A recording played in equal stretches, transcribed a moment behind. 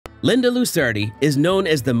Linda Lusardi is known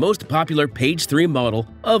as the most popular page 3 model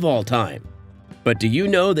of all time. But do you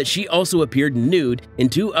know that she also appeared nude in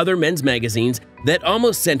 2 other men's magazines that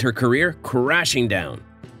almost sent her career crashing down?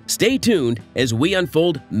 Stay tuned as we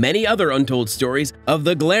unfold many other untold stories of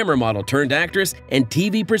the glamour model turned actress and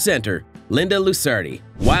TV presenter Linda Lusardi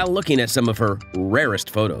while looking at some of her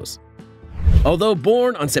rarest photos. Although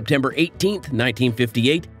born on September 18,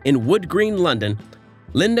 1958 in Wood Green, London,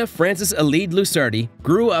 Linda Frances Alide Lusardi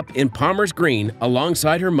grew up in Palmer's Green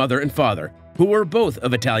alongside her mother and father, who were both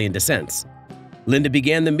of Italian descent. Linda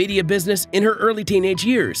began the media business in her early teenage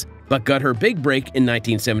years, but got her big break in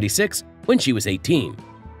 1976 when she was 18.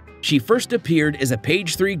 She first appeared as a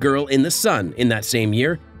page 3 girl in The Sun in that same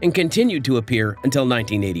year and continued to appear until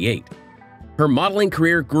 1988. Her modeling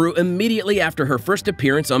career grew immediately after her first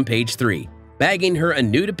appearance on page 3, bagging her a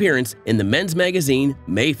nude appearance in the men's magazine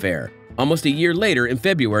Mayfair. Almost a year later, in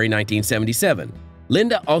February 1977,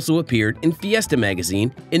 Linda also appeared in Fiesta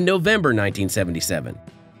magazine in November 1977.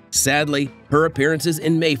 Sadly, her appearances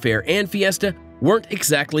in Mayfair and Fiesta weren't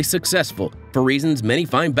exactly successful for reasons many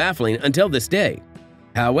find baffling until this day.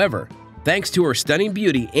 However, thanks to her stunning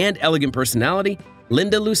beauty and elegant personality,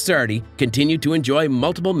 Linda Lusardi continued to enjoy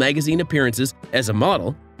multiple magazine appearances as a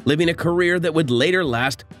model, living a career that would later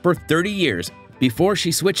last for 30 years before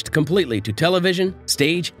she switched completely to television,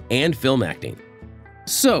 stage, and film acting.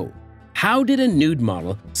 So, how did a nude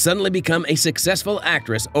model suddenly become a successful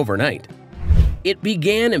actress overnight? It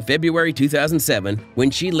began in February 2007 when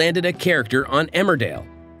she landed a character on Emmerdale.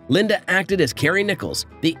 Linda acted as Carrie Nichols,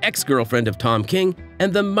 the ex-girlfriend of Tom King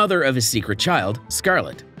and the mother of his secret child,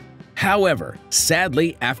 Scarlett. However,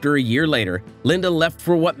 sadly, after a year later, Linda left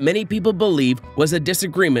for what many people believe was a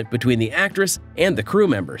disagreement between the actress and the crew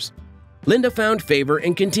members. Linda found favor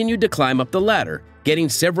and continued to climb up the ladder, getting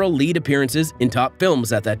several lead appearances in top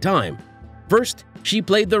films at that time. First, she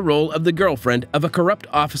played the role of the girlfriend of a corrupt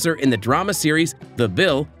officer in the drama series The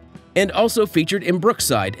Bill, and also featured in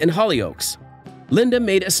Brookside and Hollyoaks. Linda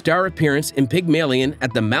made a star appearance in Pygmalion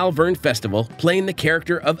at the Malvern Festival, playing the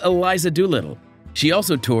character of Eliza Doolittle. She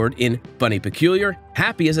also toured in Funny Peculiar,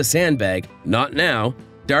 Happy as a Sandbag, Not Now,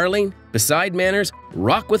 Darling, Beside Manners,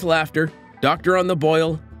 Rock with Laughter, Doctor on the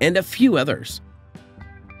Boil, and a few others.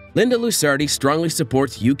 Linda Lusardi strongly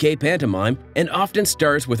supports UK pantomime and often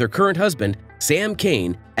stars with her current husband, Sam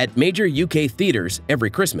Kane, at major UK theaters every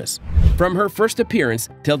Christmas. From her first appearance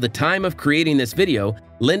till the time of creating this video,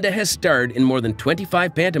 Linda has starred in more than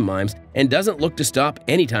 25 pantomimes and doesn't look to stop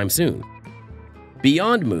anytime soon.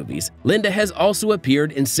 Beyond movies, Linda has also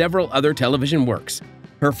appeared in several other television works.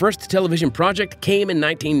 Her first television project came in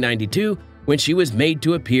 1992 when she was made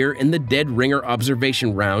to appear in the Dead Ringer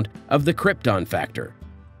observation round of The Krypton Factor.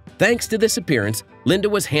 Thanks to this appearance, Linda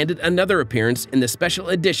was handed another appearance in the special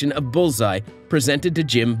edition of Bullseye presented to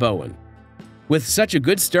Jim Bowen. With such a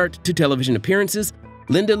good start to television appearances,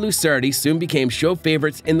 Linda Lusardi soon became show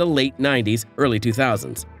favorites in the late 90s, early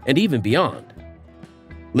 2000s, and even beyond.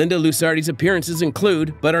 Linda Lusardi's appearances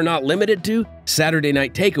include, but are not limited to, Saturday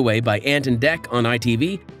Night Takeaway by Ant and Dec on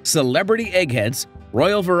ITV, Celebrity Eggheads,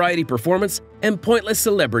 Royal Variety Performance, and Pointless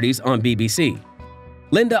Celebrities on BBC.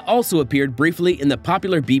 Linda also appeared briefly in the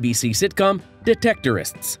popular BBC sitcom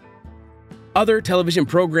Detectorists. Other television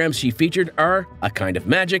programs she featured are A Kind of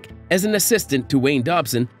Magic as an assistant to Wayne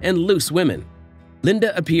Dobson and Loose Women.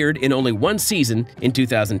 Linda appeared in only one season in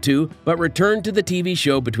 2002, but returned to the TV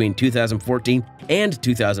show between 2014 and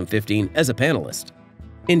 2015 as a panelist.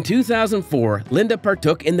 In 2004, Linda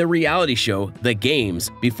partook in the reality show The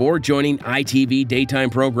Games before joining ITV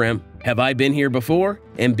daytime program Have I Been Here Before?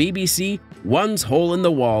 And BBC One's Hole in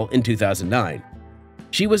the Wall in 2009.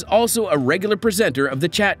 She was also a regular presenter of the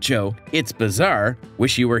chat show It's Bizarre,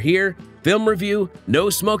 Wish You Were Here, Film Review,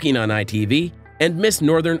 No Smoking on ITV, and Miss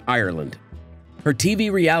Northern Ireland. Her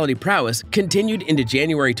TV reality prowess continued into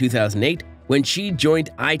January 2008 when she joined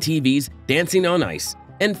ITV's Dancing on Ice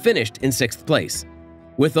and finished in 6th place.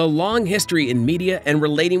 With a long history in media and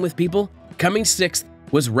relating with people, coming 6th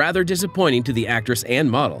was rather disappointing to the actress and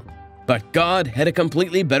model. But God had a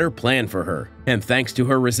completely better plan for her, and thanks to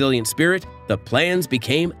her resilient spirit, the plans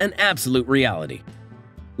became an absolute reality.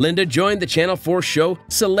 Linda joined the Channel 4 show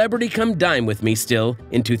Celebrity Come Dine With Me Still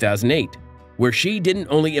in 2008. Where she didn't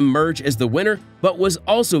only emerge as the winner, but was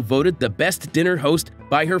also voted the best dinner host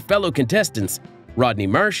by her fellow contestants, Rodney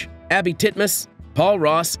Marsh, Abby Titmus, Paul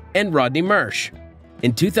Ross, and Rodney Marsh.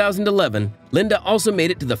 In 2011, Linda also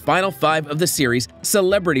made it to the final 5 of the series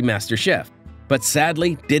Celebrity MasterChef, but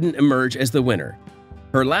sadly didn't emerge as the winner.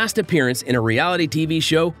 Her last appearance in a reality TV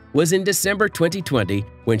show was in December 2020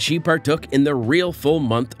 when she partook in the Real Full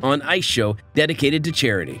Month on Ice show dedicated to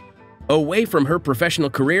charity. Away from her professional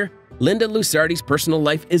career, Linda Lusardi's personal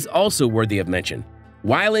life is also worthy of mention.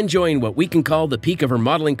 While enjoying what we can call the peak of her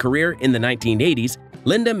modeling career in the 1980s,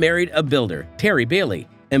 Linda married a builder, Terry Bailey,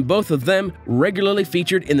 and both of them regularly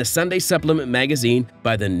featured in the Sunday supplement magazine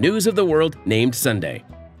by the News of the World named Sunday.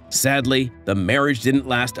 Sadly, the marriage didn't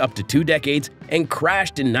last up to 2 decades and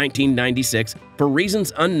crashed in 1996 for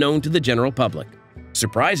reasons unknown to the general public.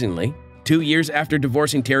 Surprisingly, 2 years after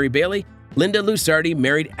divorcing Terry Bailey, Linda Lusardi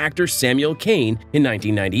married actor Samuel Cain in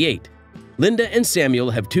 1998. Linda and Samuel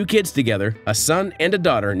have 2 kids together, a son and a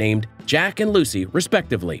daughter named Jack and Lucy,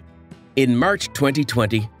 respectively. In March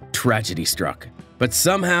 2020, tragedy struck, but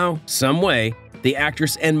somehow, someway, the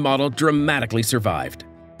actress and model dramatically survived.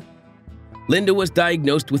 Linda was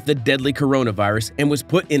diagnosed with the deadly coronavirus and was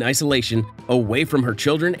put in isolation away from her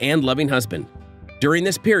children and loving husband. During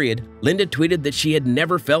this period, Linda tweeted that she had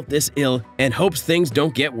never felt this ill and hopes things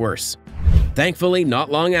don't get worse. Thankfully,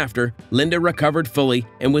 not long after, Linda recovered fully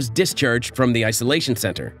and was discharged from the isolation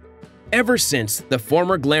center. Ever since, the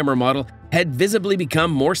former glamour model had visibly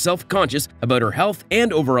become more self-conscious about her health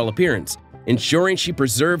and overall appearance, ensuring she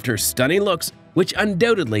preserved her stunning looks, which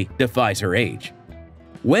undoubtedly defies her age.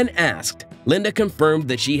 When asked, Linda confirmed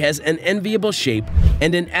that she has an enviable shape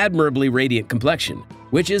and an admirably radiant complexion,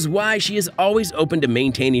 which is why she is always open to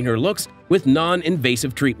maintaining her looks with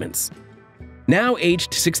non-invasive treatments. Now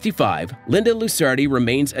aged 65, Linda Lusardi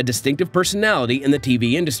remains a distinctive personality in the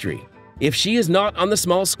TV industry. If she is not on the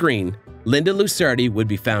small screen, Linda Lusardi would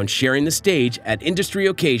be found sharing the stage at industry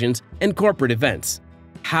occasions and corporate events.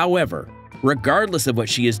 However, regardless of what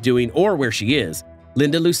she is doing or where she is,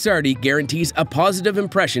 Linda Lusardi guarantees a positive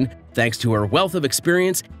impression thanks to her wealth of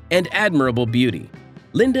experience and admirable beauty.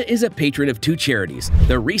 Linda is a patron of 2 charities,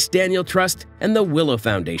 the Reese Daniel Trust and the Willow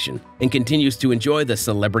Foundation, and continues to enjoy the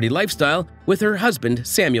celebrity lifestyle with her husband,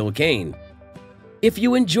 Samuel Cain. If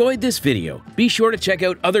you enjoyed this video, be sure to check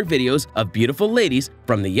out other videos of beautiful ladies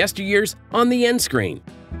from the yesteryears on the end screen.